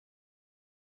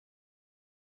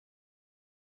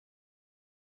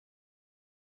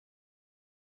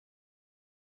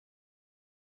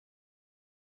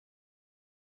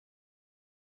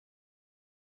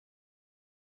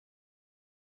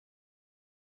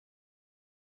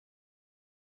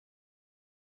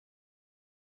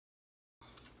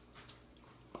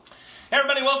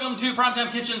everybody, welcome to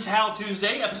PrimeTime Kitchen's How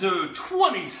Tuesday, episode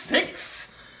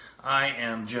 26. I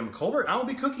am Jim Colbert. I will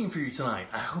be cooking for you tonight.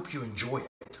 I hope you enjoy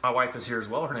it. My wife is here as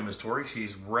well. Her name is Tori.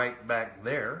 She's right back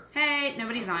there. Hey,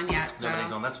 nobody's on yet. So.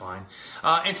 Nobody's on, that's fine.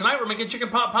 And tonight we're making chicken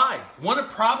pot pie. One of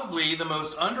probably the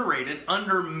most underrated,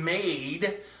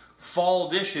 undermade fall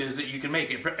dishes that you can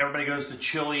make. Everybody goes to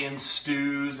chili and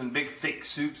stews and big thick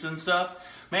soups and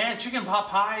stuff. Man, chicken pot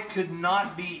pie could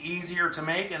not be easier to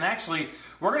make. And actually,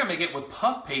 we're going to make it with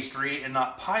puff pastry and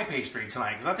not pie pastry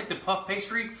tonight. Because I think the puff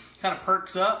pastry kind of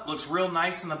perks up, looks real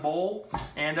nice in the bowl,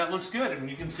 and it looks good. And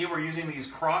you can see we're using these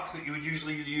crocks that you would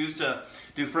usually use to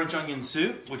do French onion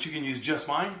soup, which you can use just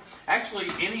fine. Actually,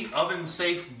 any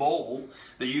oven-safe bowl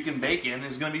that you can bake in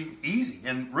is going to be easy.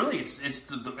 And really,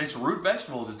 it's root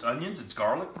vegetables. It's onions, it's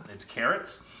garlic, it's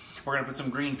carrots. We're going to put some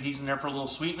green peas in there for a little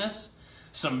sweetness.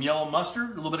 Some yellow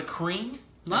mustard, a little bit of cream.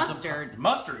 Mustard.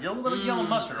 Mustard, a little bit of yellow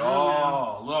mustard.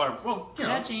 Oh, a little, well, you know.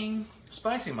 Judging.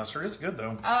 Spicy mustard, it's good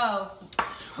though. Oh,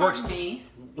 pardon me.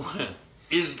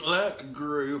 Is that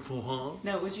agreeable, huh?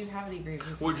 No, would you have any grape?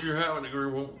 Would you have any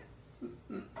agreeable?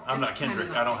 I'm not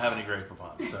Kendrick. I don't have any grape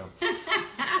poupons, so.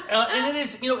 And it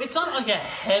is, you know, it's not like a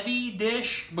heavy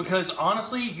dish because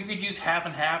honestly, you could use half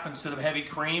and half instead of heavy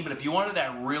cream. But if you wanted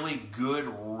that really good,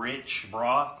 rich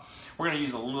broth, we're going to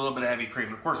use a little bit of heavy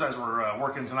cream. Of course, as we're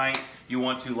working tonight, you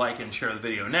want to like and share the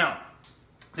video. Now,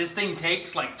 this thing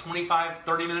takes like 25,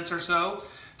 30 minutes or so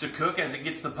to cook as it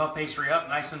gets the puff pastry up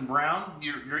nice and brown.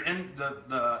 You're in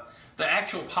the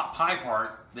actual pot pie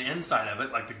part, the inside of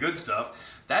it, like the good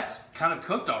stuff, that's kind of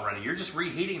cooked already. You're just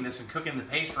reheating this and cooking the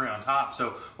pastry on top.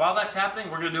 So while that's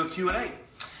happening, we're going to do a Q&A.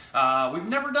 We've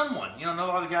never done one. You know, a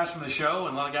lot of the guys from the show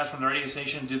and a lot of guys from the radio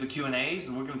station do the Q&As,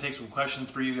 and we're going to take some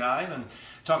questions for you guys and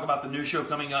talk about the new show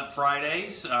coming up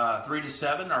Fridays, 3 to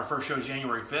 7. Our first show is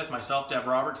January 5th. Myself, Deb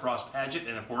Roberts, Ross Padgett,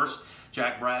 and of course,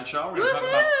 Jack Bradshaw. We're going to talk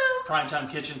about PrimeTime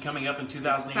Kitchen coming up in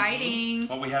 2018. Exciting.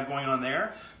 What we have going on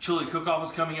there. Chili Cook-Off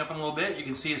is coming up in a little bit. You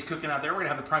can see us cooking out there. We're going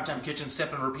to have the PrimeTime Kitchen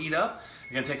Step and Repeat up.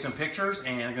 We're going to take some pictures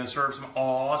and we're going to serve some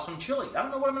awesome chili. I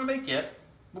don't know what I'm going to make yet,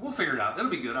 but we'll figure it out.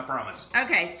 It'll be good, I promise.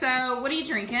 Okay, so what are you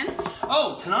drinking?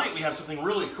 Oh, tonight we have something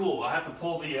really cool. I have to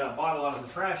pull the bottle out of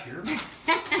the trash here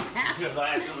because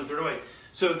I accidentally threw it away.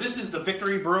 So this is the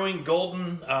Victory Brewing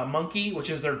Golden Monkey, which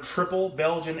is their triple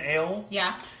Belgian ale.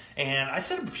 Yeah. And I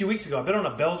said it a few weeks ago, I've been on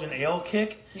a Belgian ale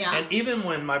kick. Yeah. And even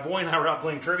when my boy and I were out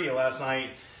playing trivia last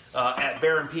night at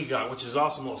Bear and Peacock, which is an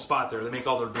awesome little spot there. They make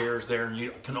all their beers there, and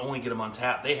you can only get them on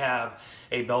tap. They have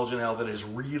a Belgian ale that is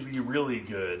really, really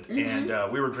good.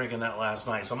 And we were drinking that last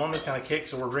night. So I'm on this kind of kick,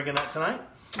 so we're drinking that tonight.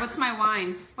 What's my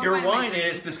wine? What Your wine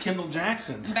is this Kendall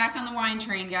Jackson. I'm back on the wine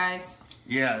train, guys.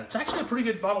 Yeah, it's actually a pretty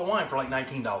good bottle of wine for like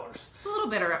 $19. It's a little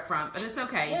bitter up front, but it's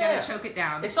okay. You gotta choke it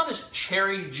down. It's not as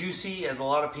cherry juicy as a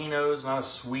lot of Pinots, not as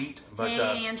sweet. But,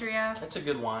 hey, Andrea. It's a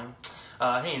good wine.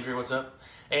 Hey, Andrea, what's up?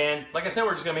 And like I said,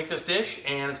 we're just going to make this dish,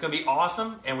 and it's going to be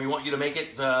awesome, and we want you to make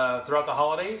it throughout the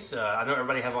holidays. I know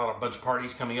everybody has a bunch of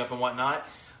parties coming up and whatnot.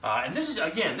 And this is,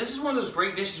 again, this is one of those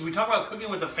great dishes. We talk about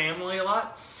cooking with the family a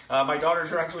lot. My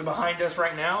daughters are actually behind us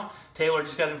right now. Taylor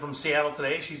just got in from Seattle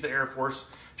today. She's the Air Force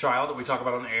child that we talk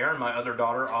about on the air, and my other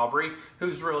daughter, Aubrey,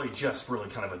 who's really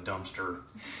kind of a dumpster.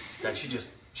 That she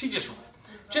just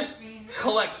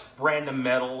collects random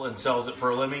metal and sells it for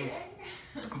a living.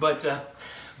 But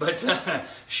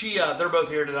they're both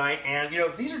here tonight, and you know,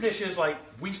 these are dishes like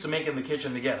we used to make in the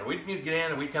kitchen together. We'd get in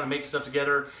and we'd kind of make stuff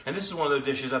together, and this is one of those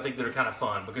dishes I think that are kind of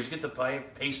fun because you get the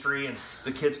pastry and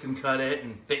the kids can cut it,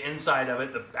 and the inside of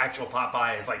it, the actual pot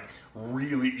pie, is like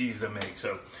really easy to make.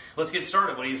 So let's get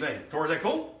started. What do you say? Tor, is that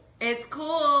cool? It's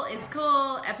cool. It's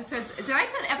cool. Did I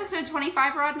put episode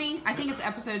 25, Rodney? I think it's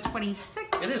episode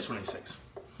 26. It is 26.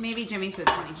 Maybe Jimmy said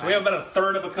 25. So we have about a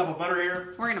third of a cup of butter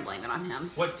here. We're gonna blame it on him.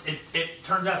 What it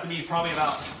turns out to be probably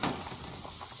about,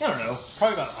 I don't know,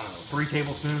 3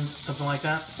 tablespoons, something like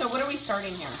that. So what are we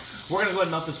starting here? We're gonna go ahead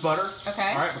and melt this butter.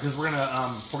 Okay. All right, because we're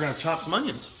gonna chop some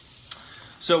onions.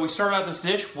 So we start out this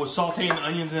dish with sauteing the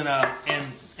onions and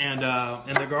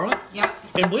the garlic. Yeah.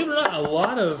 And believe it or not, a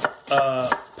lot of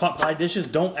pot pie dishes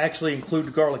don't actually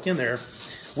include garlic in there.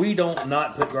 We don't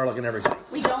not put garlic in everything.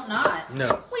 We don't not?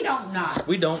 No. We don't not.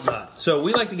 We don't not. So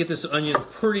we like to get this onion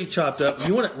pretty chopped up.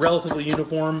 You want it relatively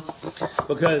uniform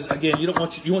because, again, you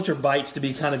want your bites to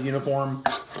be kind of uniform.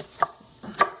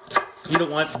 You don't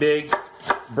want big,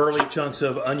 burly chunks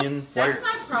of onion. That's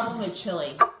my problem with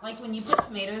chili. Like when you put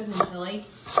tomatoes in chili,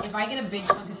 if I get a big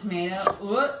chunk of tomato,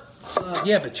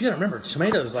 yeah, but you gotta remember,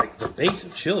 tomato is like the base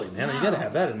of chili, man. No. You gotta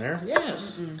have that in there.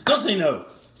 Yes. Don't say no.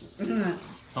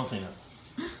 Don't say no.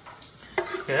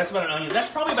 Okay, that's about an onion. That's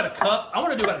probably about a cup. I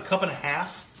want to do about a cup and a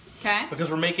half Okay. Because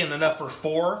we're making enough for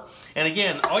 4. And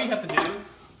again, all you have to do...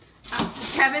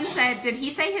 Kevin said, did he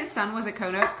say his son was a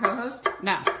co-host?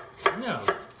 No. No.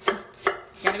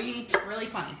 Gotta be really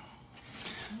funny.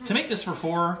 To make this for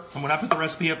 4, and when I put the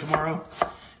recipe up tomorrow,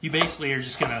 you basically are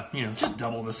just gonna, just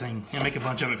double this thing and make a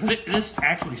bunch of it. Because this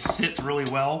actually sits really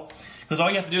well. Because all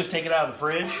you have to do is take it out of the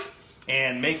fridge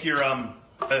and make your,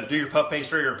 do your puff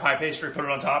pastry or pie pastry, put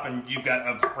it on top, and you've got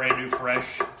a brand new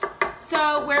fresh.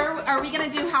 So where are we gonna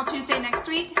do How Tuesday next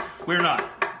week? We're not.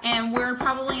 And we're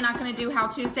probably not gonna do How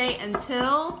Tuesday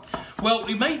until... Well,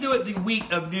 we may do it the week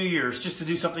of New Year's just to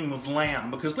do something with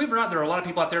lamb. Because believe it or not, there are a lot of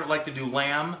people out there that like to do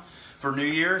lamb for New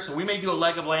Year. So we may do a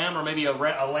leg of lamb or maybe a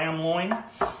lamb loin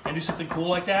and do something cool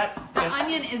like that. The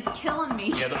onion is killing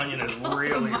me. Yeah, the onion is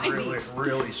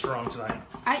really strong tonight.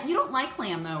 You don't like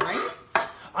lamb though, right?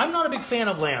 I'm not a big fan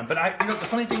of lamb, but the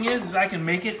funny thing is I can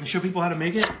make it and show people how to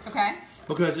make it. Okay.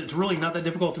 Because it's really not that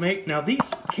difficult to make. Now these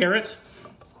carrots,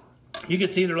 you can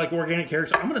see they're like organic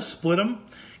carrots. I'm going to split them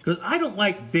because I don't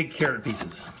like big carrot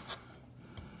pieces.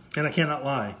 And I cannot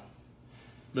lie.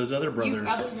 Those other brothers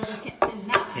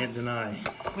can't deny.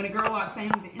 When a girl walks in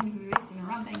the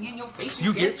wrong thing in your face,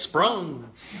 you get sprung.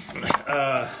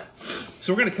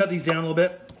 So we're going to cut these down a little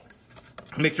bit.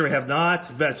 Make sure we have knots,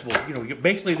 vegetables.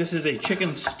 Basically this is a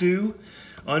chicken stew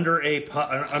under a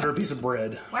piece of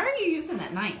bread. Why are you using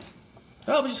that knife?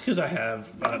 Oh, just because I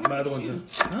have my other ones in.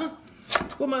 Huh?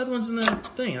 Well, my other one's in the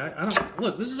thing. I don't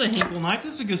look. This is a Hinkle knife.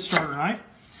 This is a good starter knife.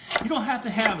 You don't have to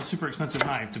have a super expensive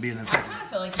knife to be an I infected. kind of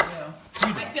feel like you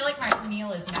do. I feel like my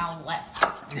meal is now less.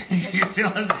 you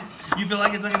feel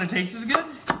like it's not going to taste as good?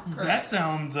 Correct. That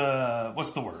sounds.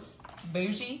 What's the word?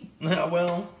 Bougie.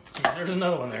 Well, there's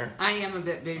another one there. I am a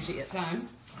bit bougie at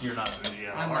times. You're not bougie.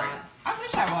 I'm not. I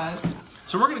wish I was.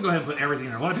 So we're going to go ahead and put everything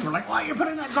in there. A lot of people are like, why are you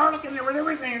putting that garlic in there with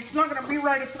everything? It's not going to be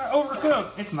right. It's going to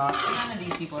overcook. It's not. None of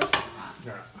these people are saying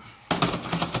that.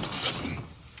 Yeah.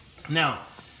 Now,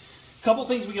 a couple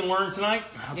things we can learn tonight.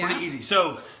 Pretty easy.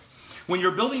 So, when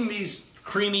you're building these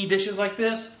creamy dishes like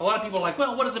this, a lot of people are like,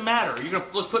 well, what does it matter?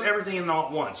 Let's put everything in all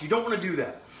at once. You don't want to do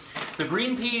that. The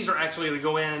green peas are actually going to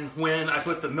go in when I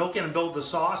put the milk in and build the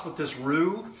sauce with this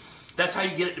roux. That's how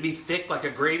you get it to be thick like a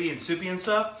gravy and soupy and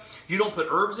stuff. You don't put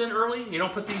herbs in early. You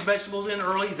don't put these vegetables in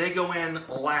early. They go in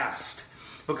last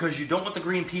because you don't want the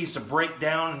green peas to break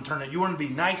down and turn it. You want them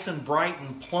to be nice and bright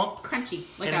and plump. Crunchy.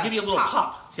 And give you a little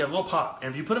pop. Yeah, a little pop.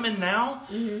 And if you put them in now,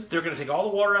 they're going to take all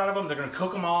the water out of them. They're going to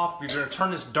cook them off. You're going to turn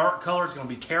this dark color. It's going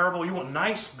to be terrible. You want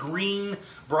nice, green,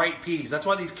 bright peas. That's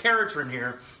why these carrots are in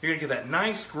here. You're going to get that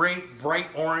nice, great, bright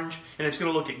orange. And it's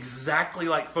going to look exactly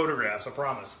like photographs, I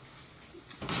promise.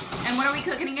 And what are we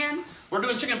cooking again? We're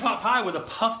doing chicken pot pie with a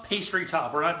puff pastry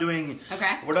top. We're not doing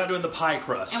the pie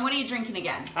crust. And what are you drinking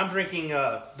again? I'm drinking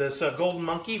this Golden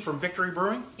Monkey from Victory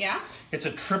Brewing. Yeah? It's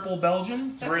a triple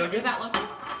Belgian. Is that local?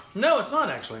 No, it's not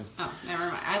actually. Oh, never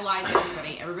mind. I lied to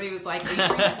everybody. Everybody was like, are you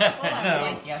drinking local? I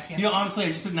was like, yes. Honestly, I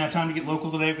just didn't have time to get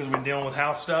local today because we've been dealing with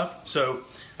house stuff. So,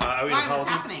 why? What's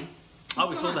happening?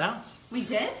 We sold the house. We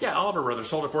did? Yeah, Oliver Brothers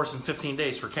sold it for us in 15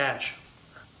 days for cash.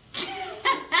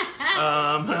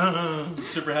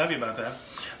 Super happy about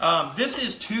that. This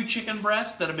is 2 chicken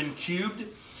breasts that have been cubed.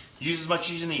 Use as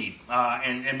much as you need.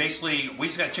 And basically, we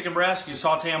just got chicken breasts. You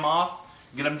saute them off.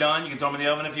 Get them done. You can throw them in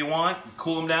the oven if you want.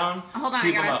 Cool them down. Hold on,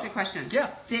 I gotta ask a question. Yeah.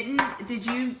 Did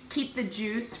you keep the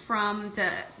juice from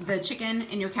the chicken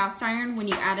in your cast iron when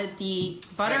you added the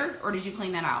butter, or did you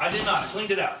clean that out? I did not. I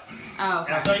cleaned it out. Oh,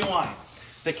 okay. And I'll tell you why.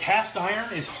 The cast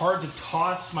iron is hard to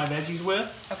toss my veggies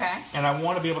with. Okay. And I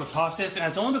want to be able to toss this, and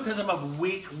it's only because I'm a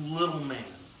weak little man.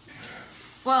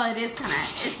 Well, it is kind of,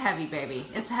 it's heavy, baby.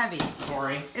 It's heavy.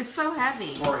 Tori. It's so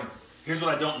heavy. Tori, here's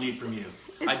what I don't need from you.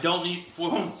 I don't need,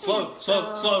 slow.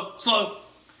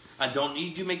 I don't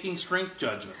need you making strength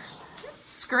judgments.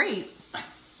 Scrape.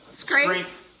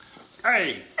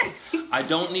 Hey, I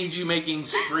don't need you making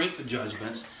strength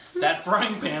judgments. That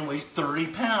frying pan weighs 30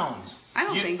 pounds. I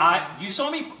don't think so. You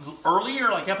saw me earlier,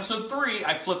 like episode 3,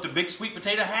 I flipped a big sweet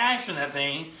potato hash in that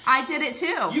thing. I did it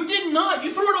too. You did not.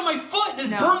 You threw it on my foot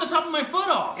and it burned the top of my foot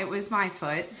off. It was my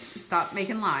foot. Stop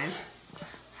making lies.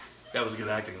 That was good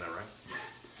acting though, right?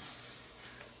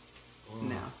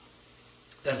 No.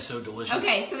 That is so delicious.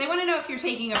 Okay, so they want to know if you're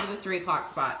taking over the 3 o'clock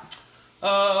spot.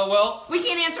 Well. We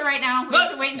can't answer right now. We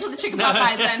have to wait until the chicken pot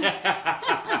pie is in.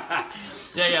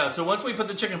 Yeah. So once we put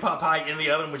the chicken pot pie in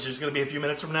the oven, which is going to be a few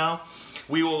minutes from now,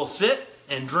 we will sit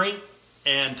and drink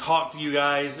and talk to you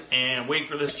guys and wait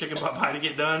for this chicken pot pie to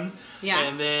get done. Yeah.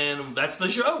 And then that's the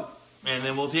show. And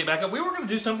then we'll tee it back up. We were going to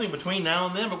do something between now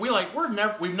and then, but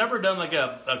we've never done like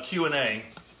a Q&A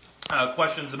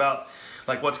questions about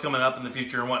like what's coming up in the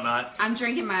future and whatnot. I'm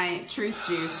drinking my truth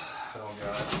juice. Oh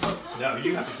God! No,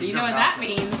 you have to keep. You know what that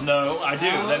means? No, I do.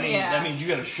 Oh, that means you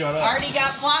got to shut up. Already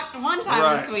got blocked one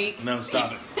time this week. No,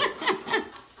 stop it.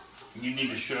 You need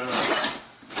to shut up.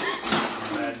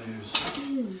 You're bad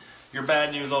news. You're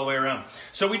bad news all the way around.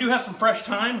 So we do have some fresh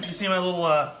thyme. If you see my little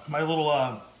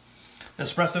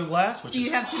espresso glass, which do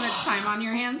you have too much time on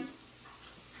your hands?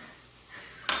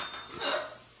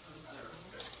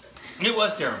 It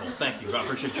was terrible. Thank you. I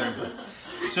appreciate your input.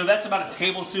 So that's about a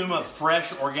tablespoon of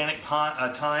fresh organic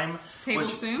thyme.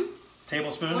 Tablespoon?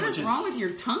 Tablespoon. What is wrong with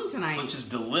your tongue tonight? Which is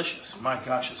delicious. My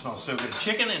gosh, it smells so good.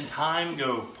 Chicken and thyme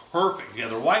go perfect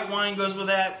together. White wine goes with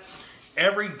that.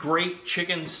 Every great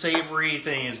chicken savory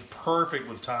thing is perfect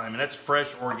with thyme. And that's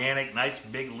fresh, organic, nice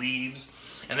big leaves.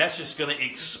 And that's just going to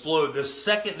explode. The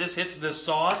second this hits this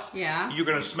sauce, you're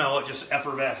going to smell it just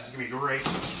effervesce. It's going to be great.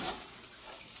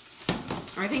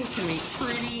 I think it's going to be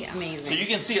pretty amazing. So you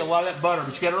can see a lot of that butter,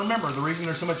 but you got to remember, the reason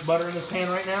there's so much butter in this pan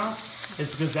right now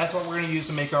is because that's what we're going to use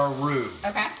to make our roux.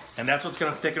 Okay. And that's what's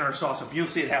going to thicken our sauce up. You'll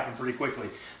see it happen pretty quickly.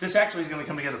 This actually is going to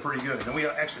come together pretty good. And we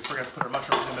actually forgot to put our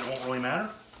mushrooms in, but it won't really matter.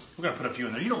 We're going to put a few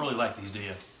in there. You don't really like these, do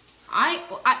you?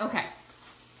 Okay.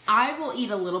 I will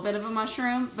eat a little bit of a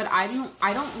mushroom, but I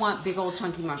don't want big old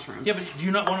chunky mushrooms. Yeah, but do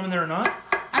you not want them in there or not?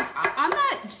 I'm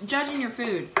not judging your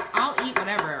food. I'll eat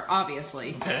whatever,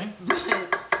 obviously. Okay.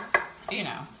 But, you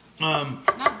know.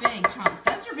 Not big chunks.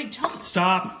 Those are big chunks.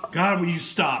 Stop. God, will you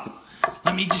stop?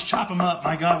 Let me just chop them up.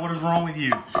 My God, what is wrong with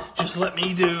you? Just let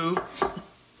me do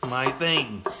my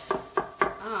thing.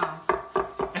 Oh.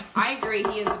 I agree,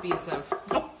 he is abusive.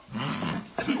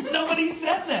 Nobody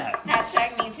said that.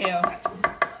 Hashtag me too.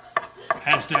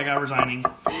 Hashtag I'm resigning.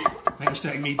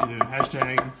 Hashtag me too.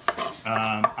 Hashtag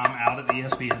I'm out at the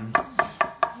ESPN.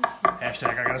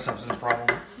 Hashtag I got a substance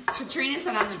problem. Katrina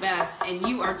said I'm the best, and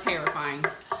you are terrifying.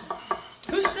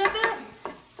 Who said that?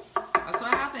 That's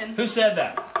what happened. Who said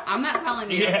that? I'm not telling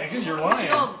you. Yeah, because you're lying.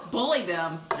 You'll bully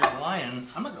them. You're lying.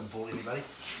 I'm not going to bully anybody.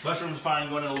 Mushroom's fine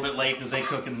going in a little bit late because they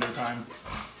cook in no time.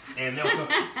 And they'll cook.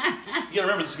 You gotta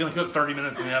remember, this is going to cook 30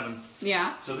 minutes in the oven.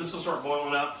 Yeah. So this will start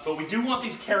boiling up. But we do want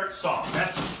these carrots soft.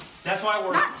 That's why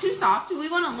we're not too soft. We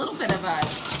want a little bit of a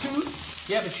tooth.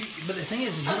 Yeah, but the thing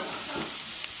is,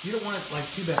 you don't want it like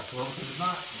too bad, because if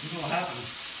not, you know what happens.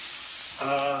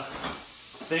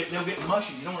 They'll get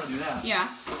mushy. You don't want to do that. Yeah.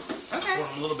 Okay. Pour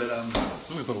a little bit.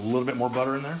 Let me put a little bit more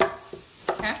butter in there.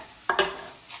 Okay.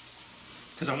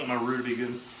 Because I want my roux to be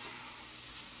good.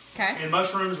 Okay. And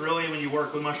mushrooms, really, when you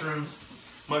work with mushrooms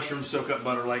soak up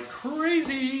butter like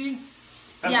crazy.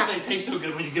 That's why they taste so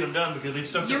good when you get them done, because they've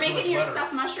soaked up so much butter. You're making your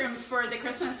stuffed mushrooms for the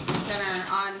Christmas dinner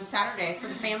on Saturday for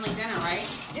the family dinner, right?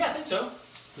 Yeah, I think so.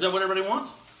 Is that what everybody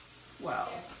wants? Well.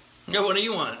 Yeah, what do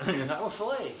you want? How a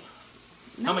filet.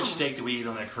 No. How much steak do we eat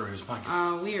on that cruise?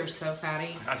 We are so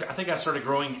fatty. I think I started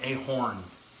growing a horn.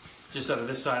 Just out of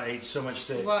this side, I ate so much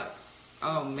steak. What?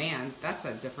 Oh, man. That's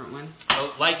a different one.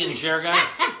 Oh, like and share, guys.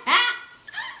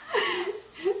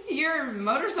 You're a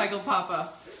motorcycle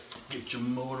papa. Get your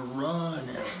motor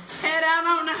running. Head out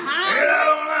on the highway. Head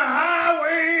out on the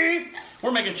highway.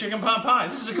 We're making chicken pot pie.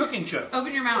 This is a cooking show.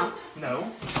 Open your mouth.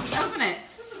 No. Open it.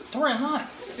 Tori, I'm not.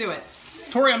 Do it.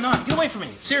 Tori, I'm not. Get away from me.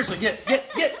 Seriously, get. A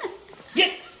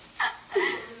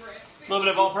little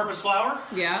bit of all-purpose flour.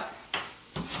 Yeah.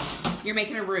 You're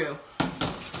making a roux.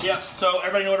 Yep. So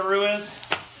everybody know what a roux is?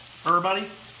 Everybody?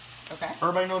 Okay.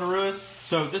 Everybody know what a roux is?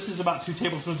 So this is about 2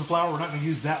 tablespoons of flour. We're not going to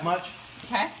use that much.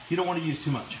 Okay. You don't want to use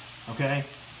too much, okay?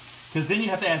 Because then you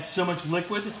have to add so much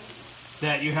liquid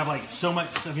that you have like so much.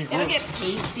 It'll get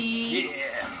pasty.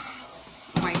 Yeah.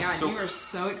 Oh my God, you are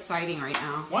so exciting right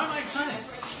now. Why am I excited?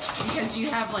 Because you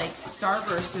have like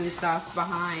Starburst and stuff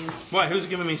behind. Why? Who's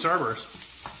giving me Starburst?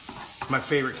 My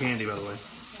favorite candy, by the way.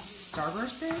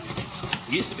 Starburst is?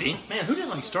 It used to be. Man, who didn't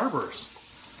like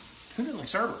Starburst? Who didn't like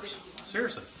Starburst?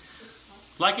 Seriously.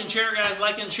 Like and share, guys.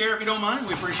 Like and share if you don't mind.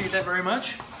 We appreciate that very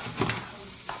much.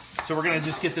 So we're going to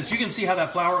just get this. You can see how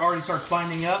that flour already starts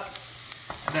binding up.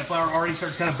 That flour already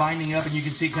starts kind of binding up, and you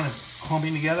can see it kind of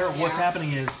clumping together. Yeah. What's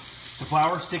happening is the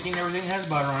flour is sticking, everything has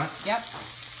butter on it. Yep.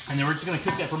 And then we're just going to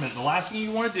cook that for a minute. The last thing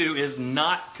you want to do is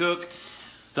not cook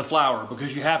the flour,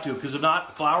 because you have to. Because if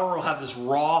not, flour will have this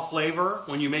raw flavor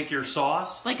when you make your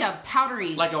sauce. Like a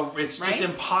powdery. It's just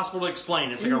impossible to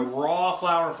explain. It's like a raw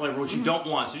flour flavor, which you don't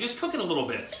want. So just cook it a little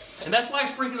bit. And that's why I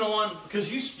sprinkle it on, because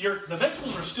the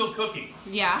vegetables are still cooking.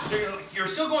 Yeah. So you're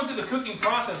still going through the cooking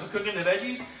process of cooking the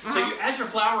veggies. So you add your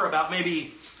flour about maybe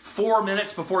 4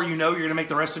 minutes before you know you're going to make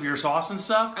the rest of your sauce and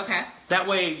stuff. Okay. That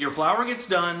way your flour gets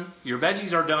done, your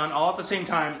veggies are done all at the same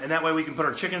time, and that way we can put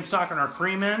our chicken stock and our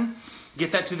cream in.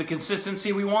 get that to the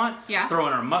consistency we want. Yeah. Throw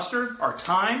in our mustard, our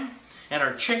thyme, and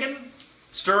our chicken.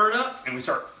 Stir it up, and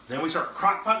then we start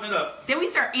crock-potting it up. Then we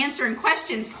start answering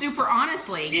questions super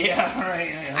honestly. Yeah, right.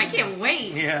 Yeah. I can't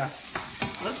wait. Yeah.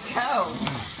 Let's go.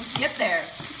 Let's get there.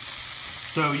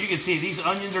 So you can see these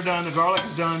onions are done, the garlic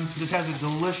is done. This has a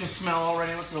delicious smell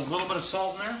already. Let's put a little bit of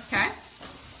salt in there. Okay.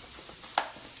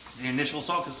 The initial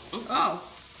salt is... Oh.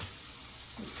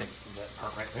 Let's take that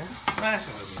part right there.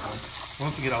 That's going to be fun.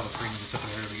 Once we get all the cream and stuff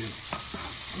in there, it'll be good.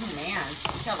 Oh, man.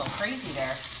 You got a little crazy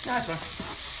there. That's fine.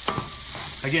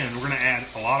 Again, we're going to add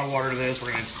a lot of water to this.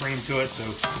 We're going to add cream to it, so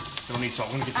it'll need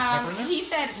salt. We're going to get the pepper in there. He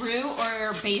said roux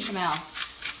or bechamel.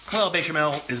 Well,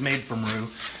 bechamel is made from roux.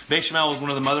 Bechamel is one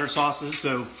of the mother sauces.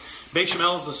 So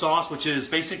bechamel is the sauce, which is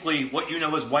basically what you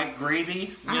know as white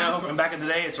gravy. You know, and back in the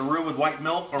day, it's a roux with white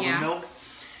milk or with milk.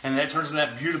 And that turns into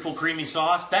that beautiful creamy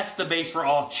sauce. That's the base for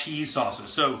all cheese sauces.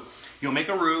 So you'll make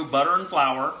a roux, butter and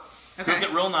flour. Okay. Cook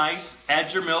it real nice.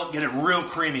 Add your milk. Get it real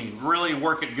creamy. Really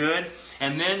work it good.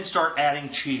 And then start adding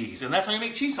cheese. And that's how you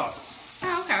make cheese sauces.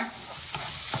 Oh, okay.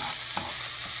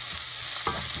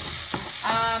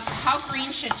 How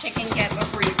green should chicken get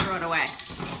before you throw it away?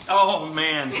 Oh,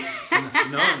 man.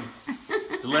 None.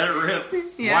 Let it rip.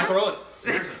 Yeah. Why throw it?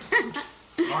 Seriously.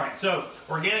 All right, so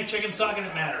organic chicken stock, and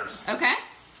it matters. Okay.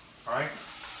 All right.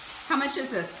 How much is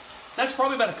this? That's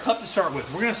probably about a cup to start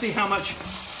with. We're gonna see how much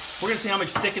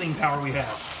thickening power we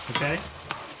have. Okay.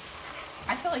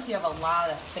 I feel like you have a lot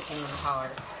of thickening power.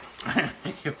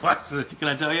 Can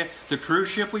I tell you, the cruise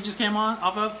ship we just came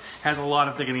off of has a lot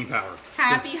of thickening power.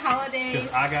 Happy holidays.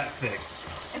 Because I got thick.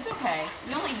 It's okay.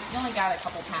 You only got a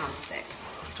couple pounds thick.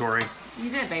 Tori.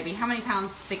 You did, baby. How many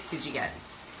pounds thick did you get?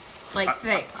 Like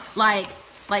thick, like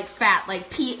fat, like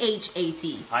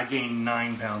PHAT. I gained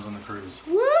 9 pounds on the cruise.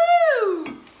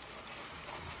 Woo!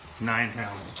 9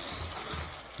 pounds.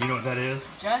 You know what that is?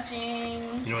 Judging.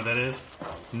 You know what that is?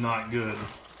 Not good.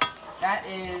 That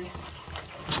is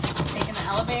taking the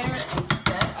elevator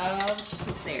instead of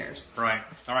the stairs. Right.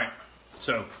 All right.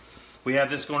 So we have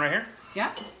this going right here.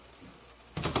 Yeah.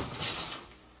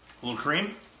 A little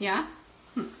cream. Yeah.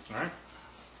 All right.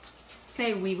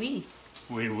 Say wee wee.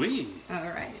 Wee wee. All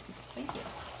right. Thank you.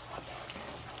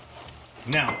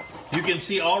 Now, you can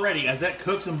see already as that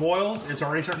cooks and boils, it's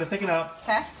already starting to thicken up.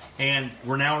 Okay. And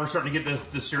we're starting to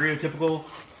get the stereotypical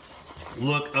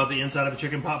look of the inside of a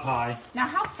chicken pot pie. Now,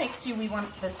 how thick do we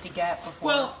want this to get before?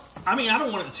 Well, I mean, I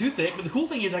don't want it too thick, but the cool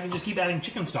thing is I can just keep adding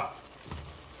chicken stock.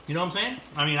 You know what I'm saying?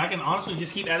 I mean, I can honestly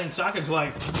just keep adding stock until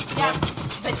Yeah,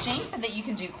 but James said that you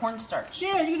can do cornstarch.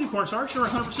 Yeah, you can do cornstarch. You're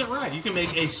 100% right. You can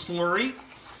make a slurry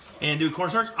and do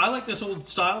cornstarch. I like this old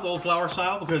style, the old flour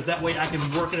style, because that way I can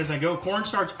work it as I go.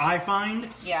 Cornstarch, I find,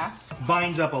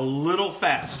 binds up a little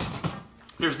fast.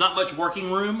 There's not much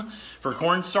working room for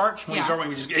cornstarch. When you start,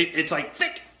 it's like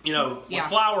thick. You know, with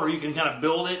flour, you can kind of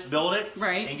build it,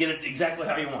 right, and get it exactly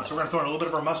how you want. So we're gonna throw in a little bit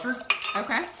of our mustard.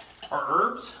 Okay. Our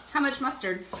herbs. How much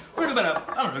mustard? We're gonna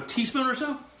do about a teaspoon or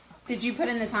so. Did you put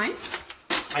in the thyme?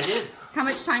 I did. How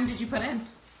much thyme did you put in?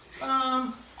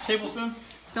 Tablespoon.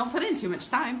 Don't put in too much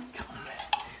thyme. Come on,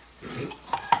 man.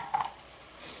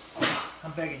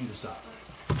 I'm begging you to stop.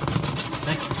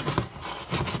 Thank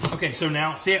you. Okay, so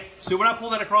now, see when I pull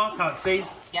that across, how it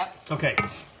stays? Yep. Okay.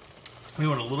 We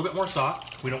want a little bit more stock.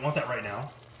 We don't want that right now,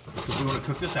 because we want to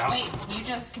cook this out. Wait, you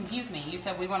just confused me. You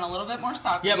said we want a little bit more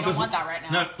stock, yeah, but we don't want that right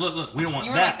now. No, look, we don't want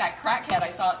that. You were like that crackhead I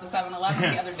saw at the 7-Eleven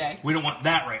the other day. We don't want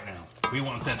that right now. We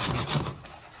want that.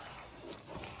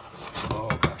 Oh,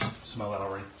 gosh. Smell that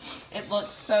already. It looks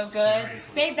so good.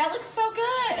 Babe, that looks so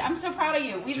good. I'm so proud of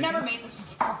you. We've never made this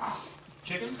before.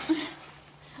 Chicken?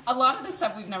 A lot of this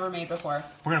stuff we've never made before.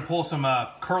 We're going to pull some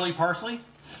curly parsley.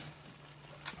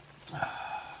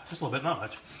 Just a little bit, not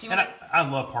much. And I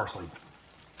love parsley.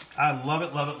 I love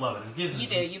it, love it, love it. It gives you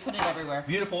do. You put it everywhere.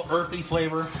 Beautiful, earthy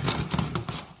flavor.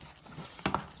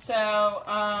 So,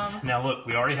 now look,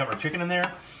 we already have our chicken in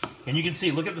there. And you can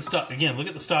see, look at the stock. Again, look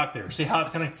at the stock there. See how it's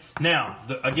kind of... Now,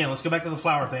 again, let's go back to the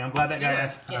flour thing. I'm glad that guy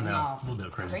asked... I know, a little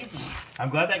bit crazy. I'm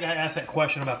glad that guy asked that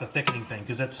question about the thickening thing,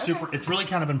 because that's super... It's really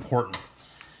kind of important.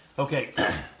 Okay,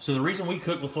 so the reason we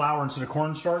cook with flour instead of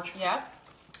cornstarch... Yeah.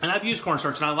 And I've used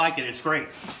cornstarch, and I like it. It's great.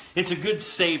 It's a good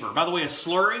savor. By the way, a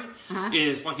slurry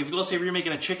is like, let's say if you're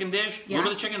making a chicken dish, a little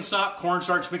bit of chicken stock,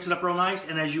 cornstarch, mix it up real nice,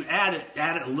 and as you add it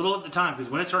a little at the time,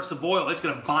 because when it starts to boil, it's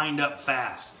going to bind up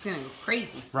fast. It's going to go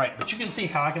crazy. Right, but you can see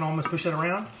how I can almost push it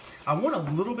around. I want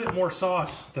a little bit more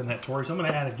sauce than that, Tori, so I'm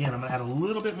going to add again. I'm going to add a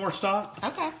little bit more stock.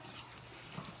 Okay.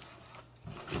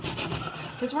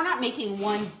 Because we're not making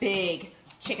one big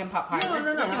chicken pot pie. No.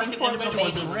 We're doing 4 little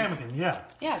baby ones. Ramekin, yeah.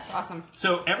 Yeah, it's awesome.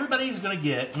 So everybody's going to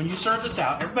get, when you serve this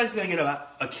out, everybody's going to get about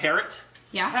a carrot,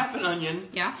 half an onion.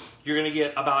 Yeah. You're going to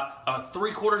get about a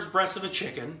 3/4 breast of a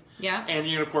chicken. Yeah.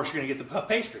 And of course, you're going to get the puff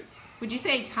pastry. Would you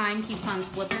say time keeps on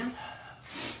slipping?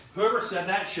 Whoever said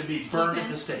that should be burned at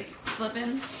the stake.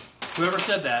 Slipping? Whoever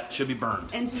said that should be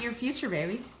burned. Into your future,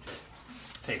 baby.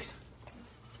 Taste.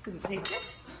 Does it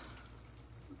taste good?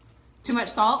 Too much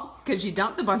salt? Because you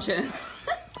dumped a bunch in.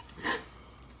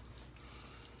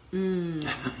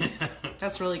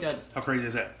 That's really good. How crazy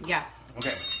is that? Yeah.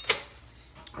 Okay.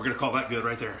 We're going to call that good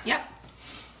right there. Yep.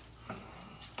 I'm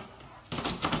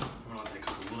going to let that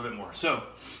cook a little bit more. So,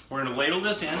 we're going to ladle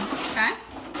this in. Okay.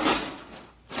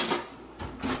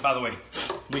 By the way,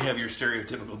 we have your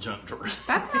stereotypical junk drawer.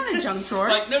 That's not a junk drawer.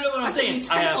 Like, no, what I'm saying.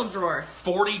 That's a utensil drawer.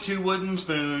 42 wooden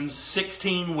spoons,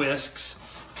 16 whisks,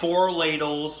 4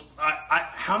 ladles.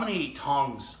 How many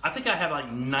tongs? I think I have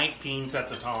like 19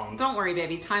 sets of tongs. Don't worry,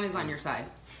 baby. Time is on your side.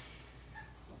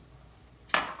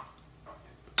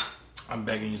 I'm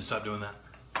begging you to stop doing that.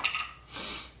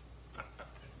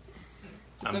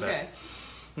 It's okay.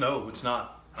 No, it's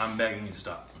not. I'm begging you to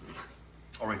stop.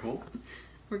 Are we cool?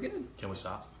 We're good. Can we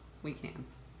stop? We can.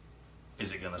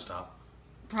 Is it going to stop?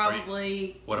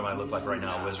 Probably. What do I look like right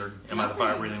now, a wizard? Am I the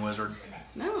fire-breathing wizard?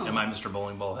 No. Am I Mr.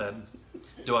 Bowling Ball Head?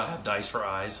 Do I have dice for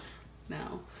eyes?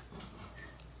 No.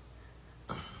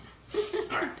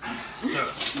 Alright, so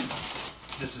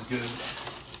this is good.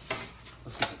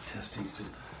 Let's get the test tasted.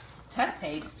 Test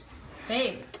taste?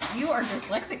 Babe, you are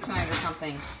dyslexic tonight or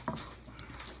something.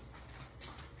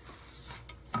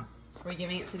 Are we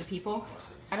giving it to the people?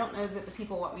 I don't know that the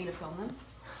people want me to film them.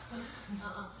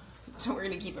 So we're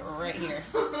going to keep it right here.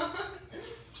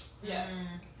 Yes.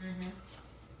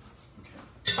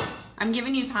 Okay. I'm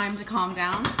giving you time to calm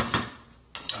down.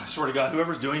 I swear to God,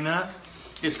 whoever's doing that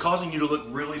is causing you to look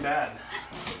really bad.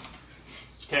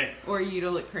 Okay. Or you to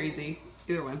look crazy.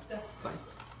 Either one. That's fine.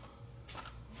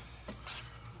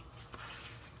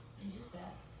 You just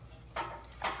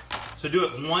So do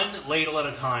it one ladle at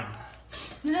a time.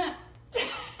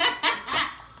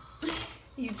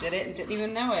 You did it and didn't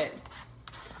even know it.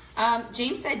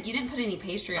 James said you didn't put any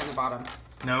pastry on the bottom.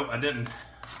 No, I didn't.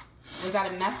 Was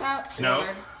that a mess up? No.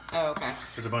 Or... Oh, okay.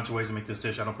 There's a bunch of ways to make this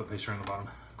dish. I don't put pastry on the bottom.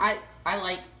 I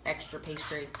like extra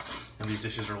pastry. And these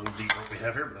dishes are a little deep what we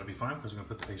have here, but that'll be fine because we're going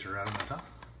to put the pastry right on the top.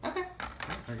 Okay.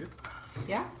 Okay, very good.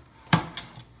 Yeah.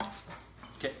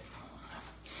 Okay.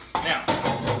 Now,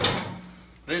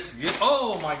 let's get...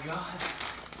 Oh, my God.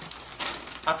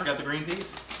 I forgot the green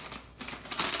peas.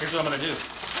 Here's what I'm going to do.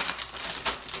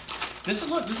 This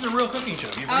is a real cooking show.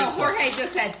 You forget stuff. Jorge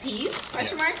just said peas,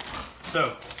 question mark.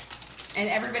 So... And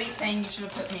everybody's saying you should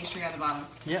have put pastry on the bottom.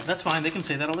 Yeah, that's fine. They can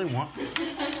say that all they want.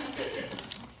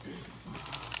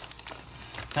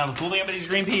 Now, the cool thing about these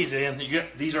green peas,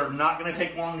 these are not going to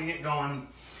take long to get going.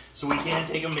 So we can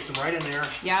take them, mix them right in there.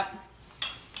 Yep.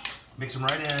 Mix them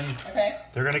right in. Okay.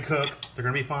 They're going to cook. They're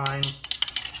going to be fine.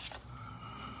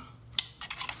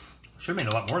 Should have made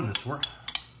a lot more than this work.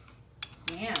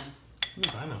 Man.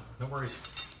 Yeah, I know. No worries.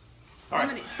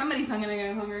 Somebody's not going to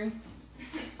go hungry.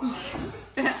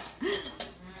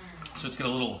 So let's get a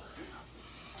little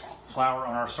flour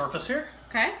on our surface here.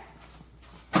 Okay.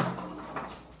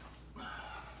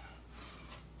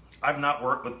 I've not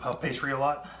worked with puff pastry a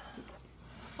lot.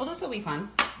 Well, this will be fun.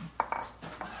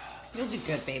 You'll do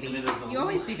good, baby. You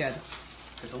always do good.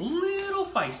 It's a little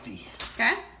feisty.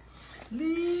 Okay.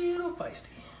 Little feisty.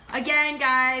 Again,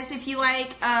 guys, if you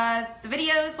like the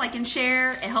videos, like and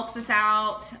share. It helps us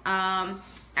out.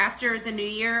 After the new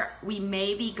year, we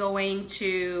may be going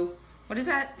to, what is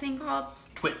that thing called?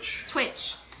 Twitch.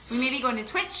 Twitch. We may be going to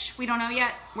Twitch. We don't know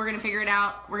yet. We're going to figure it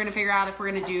out. We're going to figure out if we're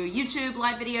going to do YouTube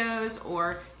live videos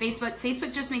or Facebook.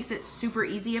 Facebook just makes it super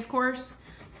easy, of course,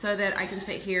 so that I can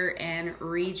sit here and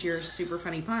read your super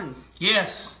funny puns.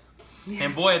 Yes. Yeah.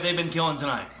 And boy, have they been killing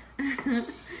tonight.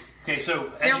 Okay,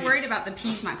 so... They're worried about the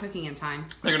peas not cooking in time.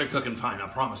 They're going to cook in fine. I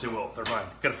promise they will. They're fine.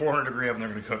 Got a 400-degree oven. They're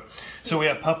going to cook. So we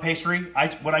have puff pastry.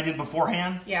 What I did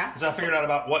beforehand is I figured out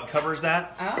about what covers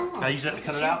that. Oh. I use that to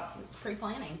cut it out. It's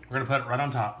pre-planning. We're going to put it right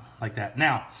on top like that.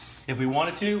 Now, if we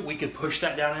wanted to, we could push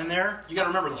that down in there. You got to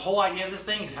remember, the whole idea of this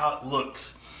thing is how it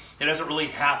looks. It doesn't really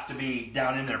have to be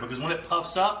down in there because when it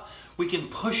puffs up, we can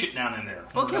push it down in there.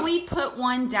 Well, can we put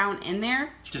one down in there?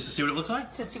 Just to see what it looks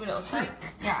like? To see what it looks like.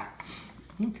 Yeah.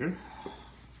 Okay.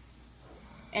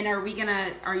 And are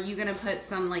you gonna put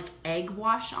some like egg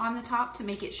wash on the top to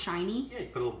make it shiny? Yeah, you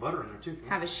put a little butter in there too.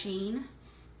 Have a sheen.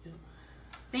 Yeah.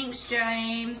 Thanks,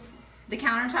 James. The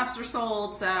countertops are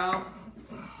sold, so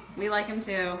we like them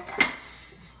too.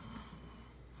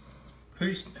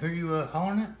 Who are you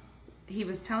hollering at? He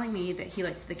was telling me that he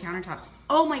likes the countertops.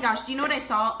 Oh my gosh, do you know what I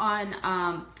saw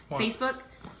on Facebook?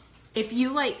 If you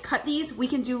like cut these, we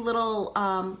can do little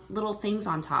little things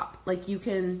on top. Like you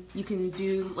can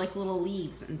do like little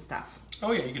leaves and stuff.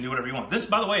 Oh yeah, you can do whatever you want. This,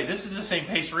 by the way, this is the same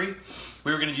pastry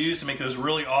we were going to use to make those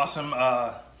really awesome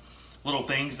little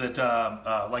things that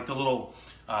like the little,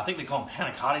 I think they call them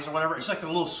panna cottas or whatever. It's like the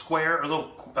little square or little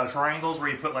triangles where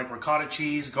you put like ricotta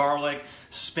cheese, garlic,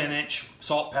 spinach,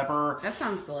 salt, pepper. That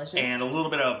sounds delicious. And a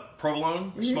little bit of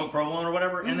provolone, smoked provolone or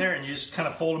whatever in there, and you just kind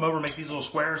of fold them over, make these little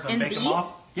squares, then bake them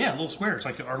off. Yeah, little squares,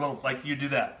 like you do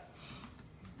that.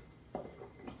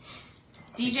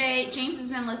 DJ James has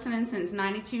been listening since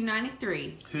 92,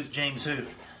 93. Who's James? Who?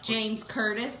 James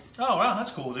Curtis. Oh wow,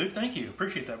 that's cool, dude. Thank you.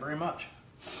 Appreciate that very much.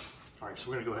 All right, so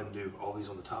we're gonna go ahead and do all these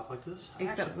on the top like this.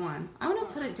 Except one. I want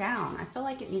to put it down. I feel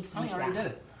like it needs to be down. I already did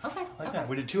it. Okay. Like that.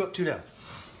 We did 2 up, 2 down.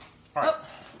 All right. Oh.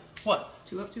 What?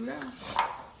 2 up, 2 down.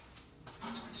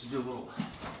 Let's do a little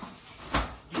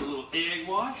egg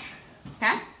wash.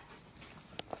 Okay.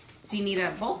 So you need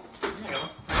a bowl? Yeah.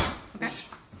 Okay.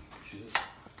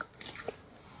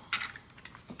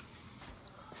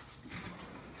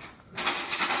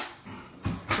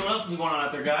 So what else is going on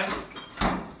out there, guys?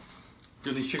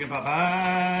 Do these chicken pot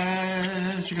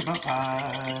pies. Chicken pot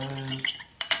pies.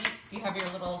 You have your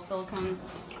little silicone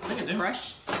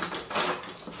brush?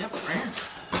 Yep, right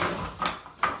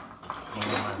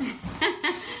here.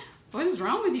 What is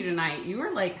wrong with you tonight? You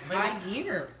are like high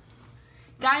gear.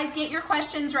 Guys, get your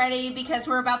questions ready because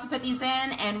we're about to put these in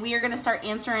and we are going to start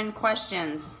answering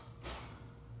questions.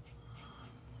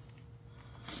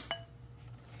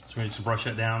 So we need to brush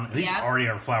that down. These already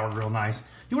are floured real nice.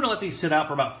 You want to let these sit out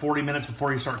for about 40 minutes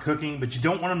before you start cooking, but you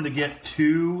don't want them to get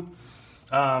too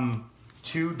done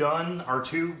or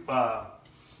too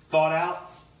thawed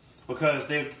out because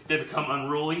they become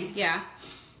unruly. Yeah.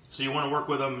 So you want to work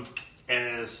with them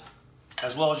as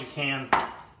well as you can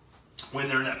when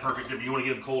they're in that perfect dip. You want to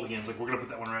get them cold again. It's like we're going to put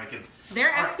that one right in.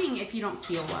 They're asking if you don't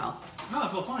feel well. No, I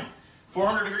feel fine.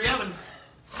 400-degree oven.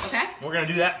 Okay. We're going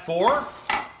to do that for...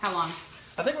 How long?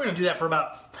 I think we're going to do that for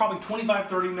about probably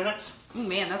 25-30 minutes. Oh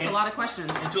man, that's a lot of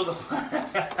questions. Until the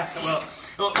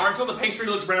or until the pastry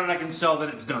looks brown and I can sell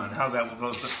that it's done. How's that? We'll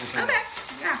okay.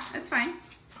 Yeah, that's fine.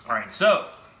 All right, so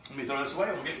let me throw this away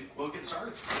and we'll get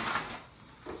started.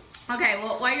 Okay,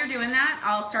 well, while you're doing that,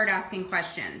 I'll start asking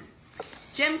questions.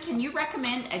 Jim, can you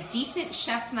recommend a decent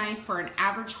chef's knife for an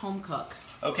average home cook?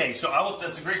 Okay, so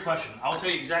that's a great question. I'll tell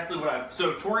you exactly what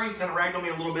so Tori kind of ragged on me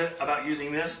a little bit about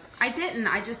using this. I didn't.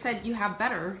 I just said you have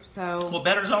better, so. Well,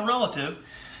 better's all relative.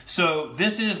 So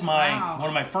this is one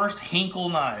of my first Hinkle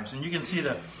knives, and you can see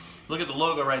look at the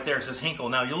logo right there. It says Hinkle.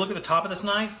 Now you look at the top of this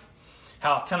knife,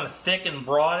 how kind of thick and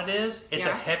broad it is. It's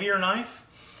a heavier knife.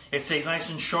 It stays nice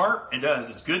and sharp. It does.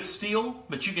 It's good steel,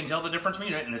 but you can tell the difference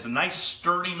between it. And it's a nice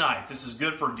sturdy knife. This is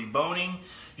good for deboning.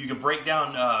 You can break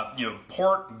down,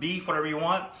 pork, beef, whatever you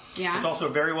want. Yeah. It's also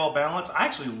very well balanced. I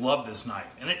actually love this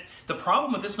knife. And the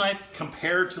problem with this knife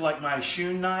compared to like my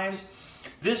Shun knives,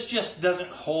 this just doesn't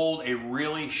hold a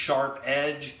really sharp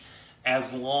edge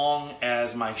as long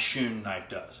as my Shun knife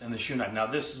does. And the Shun knife. Now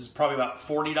this is probably about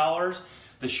 $40.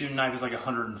 The Shun knife is like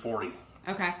 $140.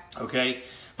 Okay. Okay.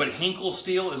 But Hinkle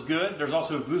steel is good. There's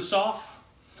also Wüsthof,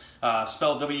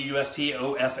 spelled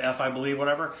Wustoff, I believe,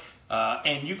 whatever.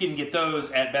 And you can get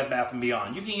those at Bed Bath &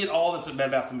 Beyond. You can get all this at Bed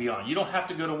Bath & Beyond. You don't have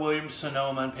to go to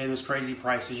Williams-Sonoma and pay those crazy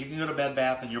prices. You can go to Bed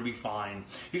Bath and you'll be fine.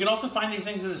 You can also find these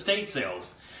things at estate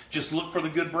sales. Just look for the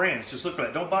good brands. Just look for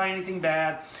that. Don't buy anything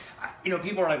bad.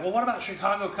 People are like, well, what about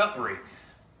Chicago cutlery?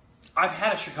 I've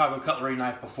had a Chicago cutlery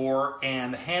knife before,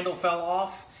 and the handle fell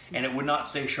off, and it would not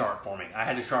stay sharp for me. I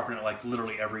had to sharpen it like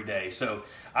literally every day. So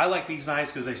I like these knives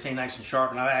because they stay nice and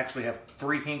sharp, and I actually have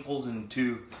 3 Hinkles and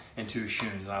two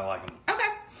Shuns, and I like them. Okay,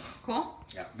 cool.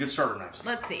 Yeah, good starter knives.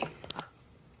 Let's see.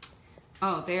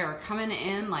 Oh, they are coming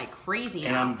in like crazy.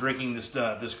 And I'm drinking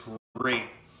this great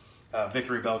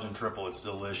Victory Belgian Triple. It's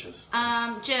delicious.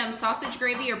 Jim, sausage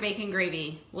gravy or bacon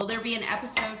gravy? Will there be an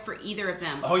episode for either of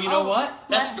them? Oh, you know what?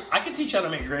 I can teach how to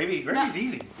make gravy. Gravy's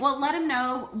easy. Well, let him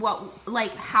know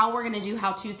how we're gonna do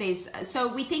How Tuesdays.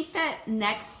 So we think that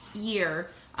next year,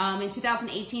 in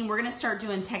 2018, we're gonna start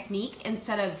doing technique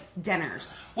instead of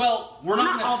dinners. Well, we're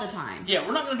not all the time. Yeah,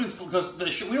 we're not gonna do because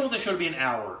we don't want the show to be an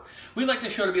hour. We like the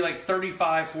show to be like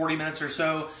 35, 40 minutes or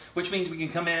so, which means we can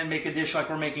come in, make a dish like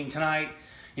we're making tonight.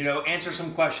 Answer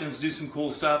some questions, do some cool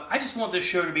stuff. I just want this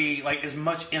show to be like as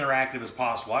much interactive as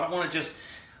possible. I don't want to just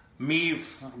me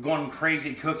going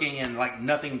crazy cooking and like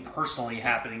nothing personally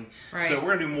happening. Right. So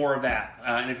we're gonna do more of that.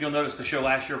 And if you'll notice, the show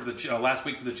last week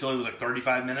for the chili was like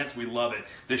 35 minutes. We love it.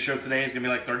 This show today is gonna be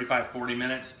like 35, 40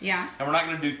 minutes. Yeah. And we're not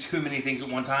gonna do too many things at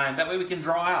one time. That way we can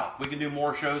draw out. We can do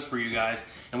more shows for you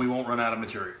guys, and we won't run out of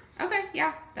material. Okay,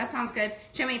 yeah, that sounds good.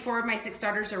 Jimmy, 4 of my 6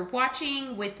 daughters are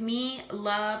watching with me.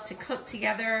 Love to cook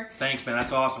together. Thanks, man.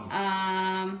 That's awesome.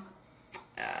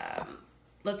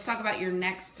 Let's talk about your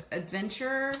next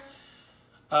adventure.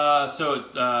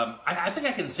 I think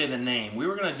I can say the name. We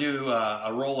were going to do a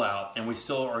rollout, and we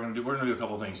still are going to do. We're going to do a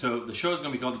couple of things. So the show is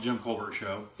going to be called the Jim Colbert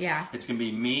Show. Yeah. It's going to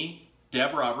be me,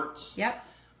 Deb Roberts. Yep.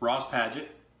 Ross Padgett,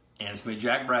 and it's going to be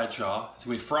Jack Bradshaw. It's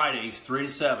going to be Fridays, 3 to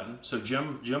 7. So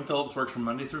Jim Phillips works from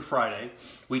Monday through Friday.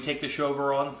 We take the show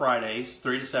over on Fridays,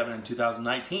 3 to 7 in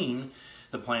 2019.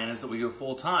 The plan is that we go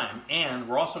full time, and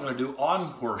we're also going to do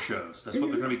encore shows. That's what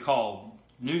they're going to be called.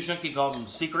 News Junkie calls them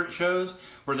secret shows,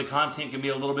 where the content can be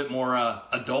a little bit more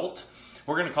adult.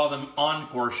 We're going to call them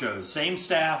encore shows. Same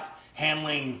staff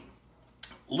handling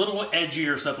a little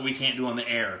edgier stuff that we can't do on the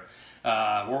air,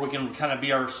 where we can kind of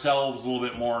be ourselves a little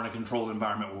bit more in a controlled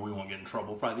environment where we won't get in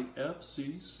trouble by the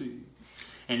FCC.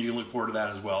 And you can look forward to that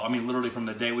as well. I mean, literally from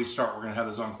the day we start, we're going to have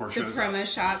those encore shows. The promo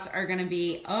shots are going to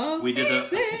be amazing. We did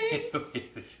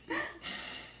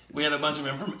we had a bunch of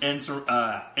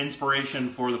inspiration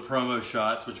for the promo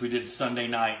shots, which we did Sunday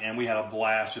night, and we had a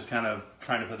blast just kind of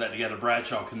trying to put that together.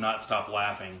 Bradshaw could not stop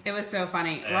laughing. It was so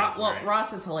funny. Great.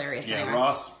 Ross is hilarious. Yeah, anyway.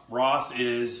 Ross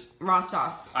is... Ross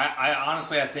sauce. I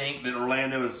honestly, I think that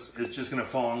Orlando is just going to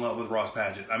fall in love with Ross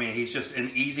Padgett. I mean, he's just an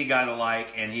easy guy to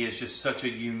like, and he is just such a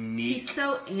unique... He's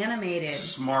so animated.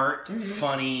 Smart,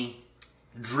 funny,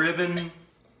 driven...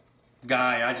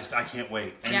 guy. I can't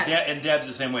wait. And, yes. And Deb's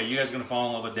the same way. You guys are going to fall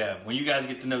in love with Deb. When you guys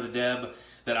get to know the Deb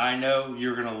that I know,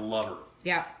 you're going to love her.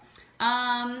 Yeah.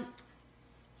 All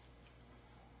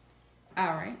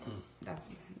right.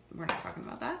 We're not talking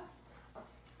about that.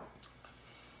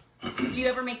 Do you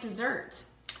ever make dessert?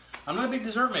 I'm not a big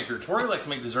dessert maker. Tori likes to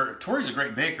make dessert. Tori's a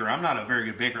great baker. I'm not a very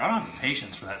good baker. I don't have the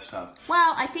patience for that stuff.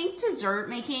 Well, I think dessert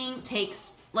making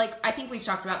takes... Like, I think we've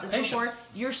talked about this before.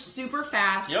 You're super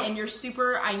fast, and you're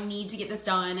super, I need to get this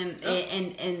done,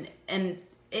 and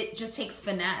it just takes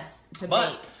finesse to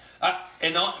make.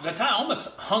 And the time I almost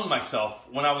hung myself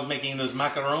when I was making those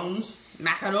macarons.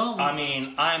 Macarons. I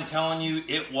mean, I'm telling you,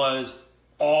 it was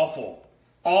awful.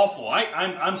 Awful.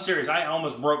 I'm serious. I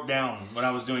almost broke down when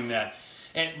I was doing that.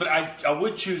 But I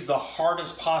would choose the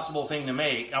hardest possible thing to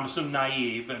make. I'm so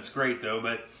naive, and it's great, though,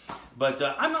 but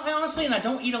I'm not, honestly, and I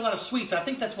don't eat a lot of sweets. I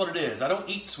think that's what it is. I don't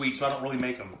eat sweets, so I don't really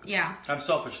make them. Yeah. I'm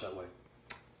selfish that way.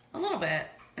 A little bit.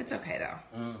 It's okay,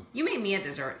 though. You made me a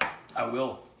dessert. I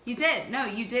will. You did. No,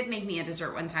 you did make me a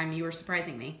dessert one time. You were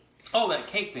surprising me. Oh, that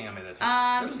cake thing I made that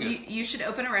time. That was good. You should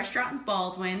open a restaurant in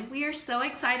Baldwin. We are so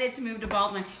excited to move to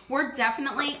Baldwin. We're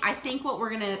definitely, I think what we're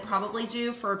going to probably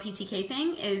do for a PTK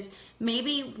thing is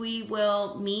maybe we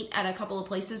will meet at a couple of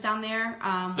places down there.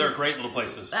 They're great little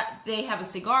places. They have a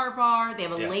cigar bar. They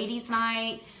have a ladies'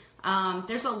 night.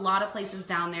 There's a lot of places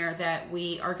down there that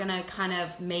we are going to kind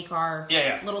of make our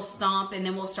little stomp, and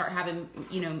then we'll start having,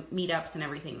 meetups and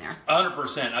everything there.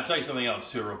 100%. I'll tell you something else,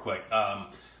 too, real quick.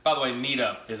 By the way,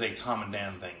 meetup is a Tom and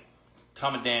Dan thing.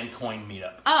 Tom and Dan coin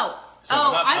meetup. Oh, so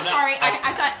I'm sorry.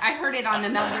 I thought I heard it on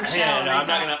another show. Yeah, no,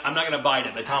 I'm not gonna bite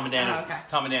it. But Tom and Dan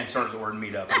Tom and Dan started the word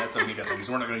meetup, and that's a meetup thing.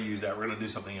 So we're not gonna use that. We're gonna do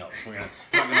something else. We're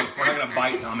not gonna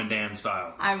bite Tom and Dan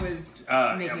style. I was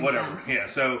making whatever. fun. Yeah.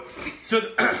 So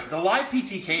the live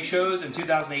PTK shows in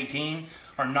 2018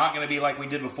 are not gonna be like we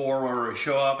did before, where we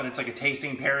show up and it's like a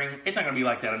tasting pairing. It's not gonna be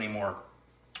like that anymore.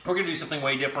 We're gonna do something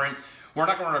way different. We're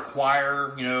not going to require,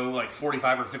 like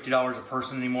 $45 or $50 a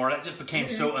person anymore. That just became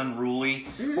so unruly.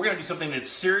 We're going to do something that's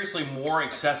seriously more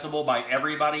accessible by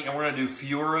everybody, and we're going to do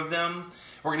fewer of them.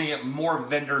 We're going to get more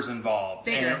vendors involved,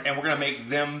 and we're going to make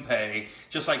them pay,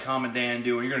 just like Tom and Dan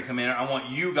do. And you're going to come in. I want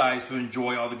you guys to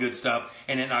enjoy all the good stuff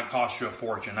and it not cost you a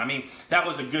fortune. I mean, that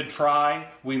was a good try.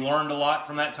 We learned a lot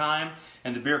from that time.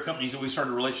 And the beer companies that we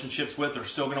started relationships with are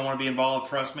still going to want to be involved,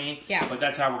 trust me. Yeah. But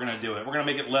that's how we're going to do it. We're going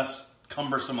to make it less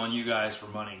cumbersome on you guys for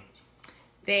money.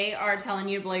 They are telling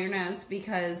you to blow your nose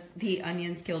because the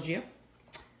onions killed you.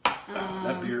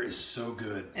 That beer is so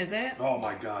good. Is it? Oh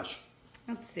my gosh.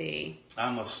 Let's see.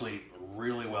 I'm gonna sleep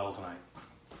really well tonight.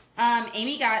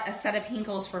 Amy got a set of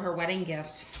Hinkles for her wedding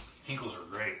gift. Hinkles are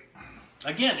great.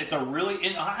 Again, it's a really,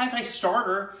 as a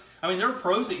starter, I mean, there are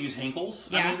pros that use Hinkles.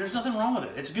 Yeah. I mean, there's nothing wrong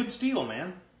with it. It's good steel,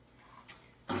 man.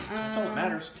 That's all that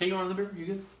matters. Take you on the beer? You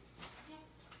good?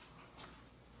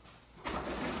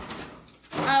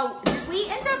 Oh, did we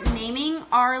end up naming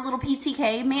our little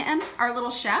PTK man, our little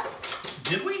chef?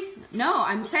 Did we? No,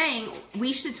 I'm saying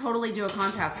we should totally do a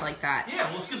contest like that. Yeah,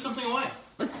 let's give something away.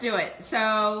 Let's do it.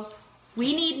 So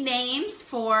we need names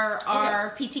for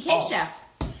our PTK chef.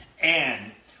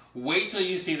 And wait till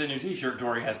you see the new t-shirt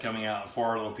Tori has coming out for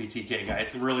our little PTK guy.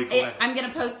 It's really cool. I'm going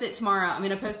to post it tomorrow. I'm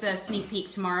going to post a sneak peek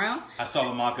tomorrow. I saw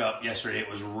the mock-up yesterday. It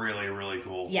was really, really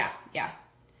cool. Yeah, yeah.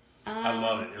 I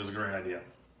love it. It was a great idea.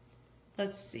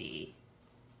 Let's see.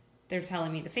 They're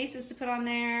telling me the faces to put on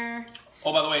there.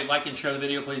 Oh, by the way, like and share the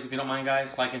video, please, if you don't mind,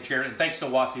 guys. Like and share it. And thanks to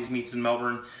Wassey's Meats in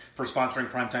Melbourne for sponsoring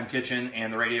PrimeTime Kitchen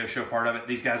and the radio show part of it.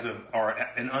 These guys are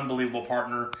an unbelievable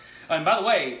partner. And by the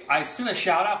way, I sent a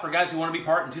shout out for guys who want to be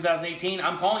part in 2018.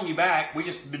 I'm calling you back. We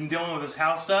just been dealing with this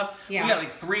house stuff. Yeah. We got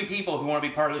like 3 people who want to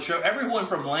be part of the show. Everyone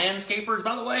from landscapers.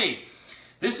 By the way,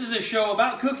 this is a show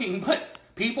about cooking, but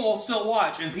people still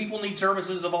watch, and people need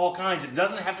services of all kinds. It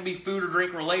doesn't have to be food or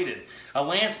drink related. A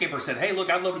landscaper said, hey,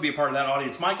 look, I'd love to be a part of that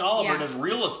audience. Mike Oliver does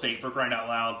real estate, for crying out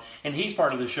loud, and he's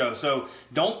part of the show. So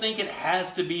don't think it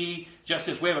has to be just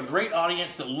this. We have a great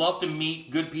audience that love to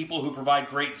meet good people who provide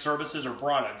great services or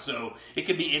products. So it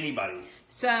could be anybody.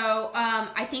 So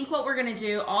I think what we're going to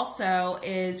do also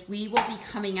is we will be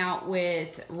coming out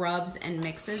with rubs and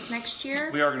mixes next year.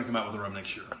 We are going to come out with a rub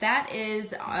next year. That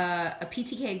is a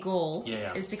PTK goal.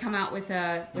 Yeah. Is to come out with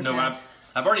a...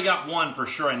 I've already got one for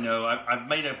sure. I know. I've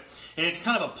made a... And it's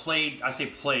kind of a played... I say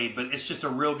played, but it's just a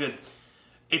real good...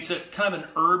 It's a kind of an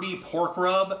herby pork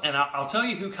rub. And I'll tell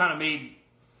you who kind of made...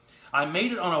 I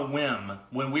made it on a whim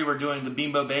when we were doing the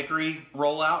Bimbo Bakery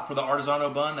rollout for the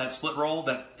Artisano bun, that split roll,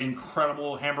 that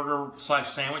incredible hamburger /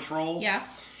 sandwich roll. Yeah.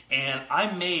 And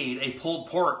I made a pulled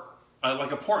pork,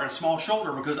 like a small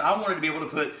shoulder, because I wanted to be able to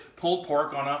put pulled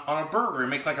pork on a burger and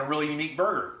make like a really unique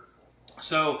burger.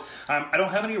 So I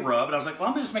don't have any rub, and I was like, well,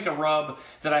 I'm going to just make a rub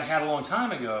that I had a long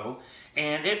time ago,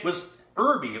 and it was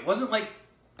herby. It wasn't like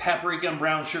paprika and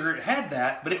brown sugar. It had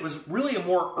that, but it was really a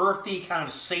more earthy, kind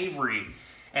of savory.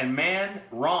 And man,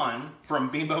 Ron from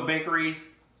Bimbo Bakeries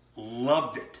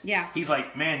loved it. Yeah. He's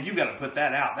like, man, you got to put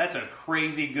that out. That's a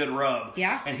crazy good rub.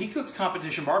 Yeah. And he cooks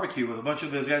competition barbecue with a bunch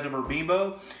of those guys over at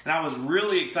Bimbo, and I was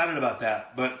really excited about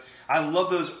that. But I love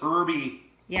those herby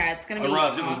it's going to be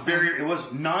rubs. awesome. It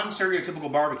was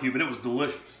non-stereotypical barbecue, but it was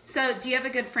delicious. So, do you have a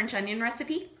good French onion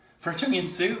recipe? French onion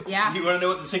soup? Yeah. You want to know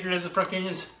what the secret is of French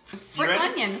onions? French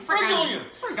onion.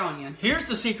 French onion. Here's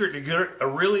the secret to a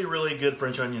really, really good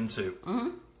French onion soup. Mm-hmm.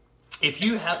 If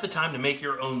you have the time to make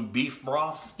your own beef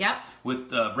broth, with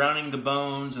browning the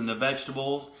bones and the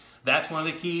vegetables, that's one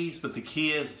of the keys. But the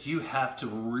key is you have to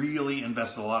really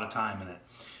invest a lot of time in it.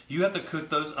 You have to cook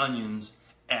those onions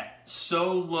at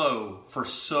so low for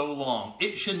so long.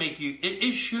 It should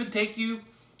take you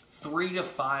 3 to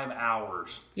 5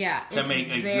 hours to make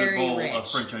a good bowl of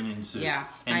French onion soup. Yeah,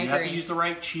 and you have to use the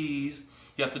right cheese.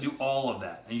 You have to do all of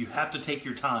that, and you have to take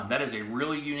your time. That is a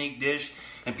really unique dish,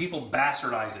 and people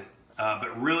bastardize it.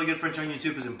 But really good French onion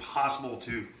soup is impossible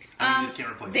to... you just can't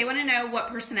replace it. They want to know what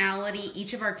personality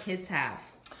each of our kids have.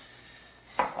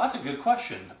 Well, that's a good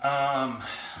question.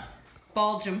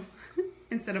 Balgem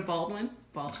instead of Baldwin.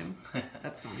 Balgem.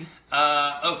 That's funny.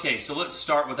 Okay, so let's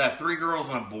start with that. 3 girls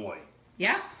and a boy.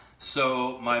 Yeah.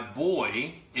 So my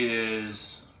boy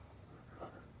is...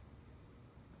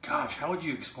 Gosh, how would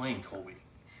you explain Colby?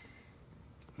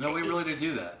 No way really to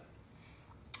do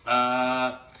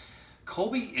that.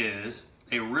 Colby is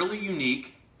a really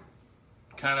unique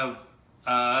kind of...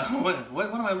 what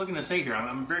am I looking to say here?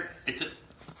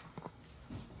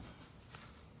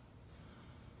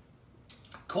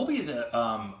 Colby is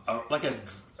like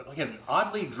an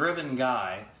oddly driven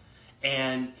guy,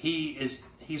 and he's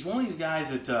one of these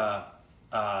guys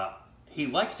that he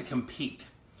likes to compete,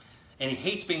 and he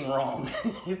hates being wrong,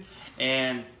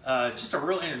 and just a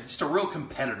real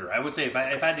competitor. I would say if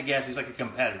I had to guess, he's like a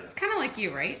competitor. It's kind of like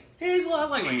you, right? He's a lot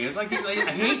like me. It's like he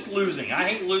hates losing. I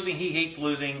hate losing. He hates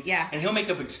losing. Yeah. And he'll make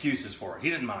up excuses for it. He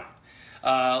didn't mind.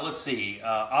 Let's see.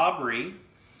 Aubrey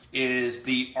is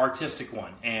the artistic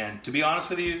one, and to be honest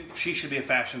with you, she should be a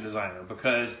fashion designer,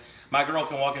 because my girl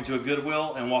can walk into a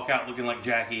Goodwill and walk out looking like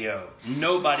Jackie O.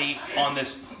 Nobody on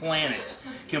this planet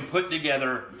can put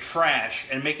together trash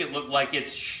and make it look like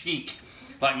it's chic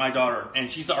like my daughter.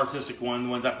 And she's the artistic one, the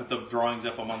ones I put the drawings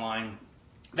up on my line.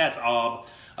 That's Ob.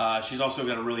 She's also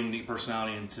got a really unique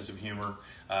personality and sense of humor,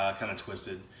 kind of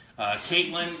twisted.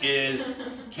 Caitlin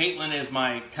is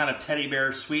my kind of teddy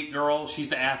bear sweet girl. She's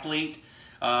the athlete.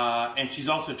 And she's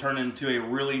also turned into a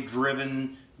really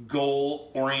driven,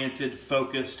 goal-oriented,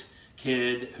 focused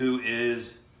kid who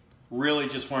is really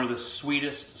just one of the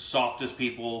sweetest, softest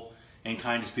people and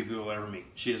kindest people you'll ever meet.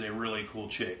 She is a really cool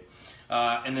chick.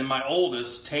 And then my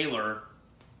oldest, Taylor,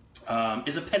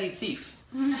 is a petty thief.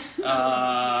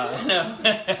 No.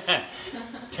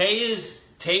 Tay is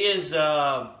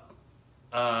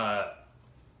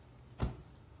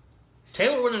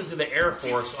Taylor went into the Air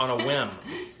Force on a whim.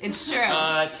 It's true.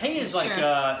 Tay is It's like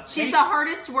true. She's the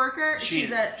hardest worker.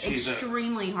 She's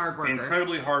extremely hard worker.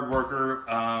 Incredibly hard worker.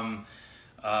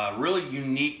 Really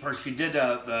unique person. She did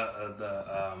what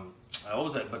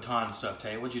was that baton stuff,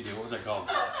 Tay? What'd you do? What was that called?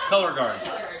 Color guard.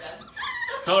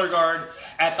 Color guard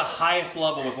at the highest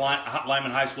level with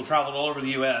Lyman High School. Traveled all over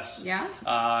the U.S. Yeah.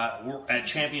 At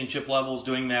championship levels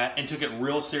doing that and took it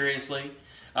real seriously.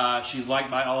 She's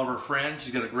liked by all of her friends.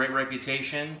 She's got a great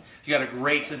reputation. She's got a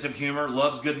great sense of humor.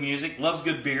 Loves good music. Loves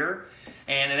good beer.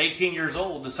 And at 18 years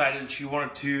old, decided she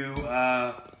wanted to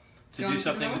do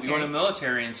something with going to the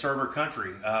military and serve her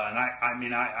country. And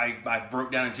I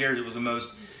broke down in tears. It was the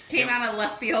most came out of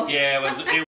left field. Yeah, it was.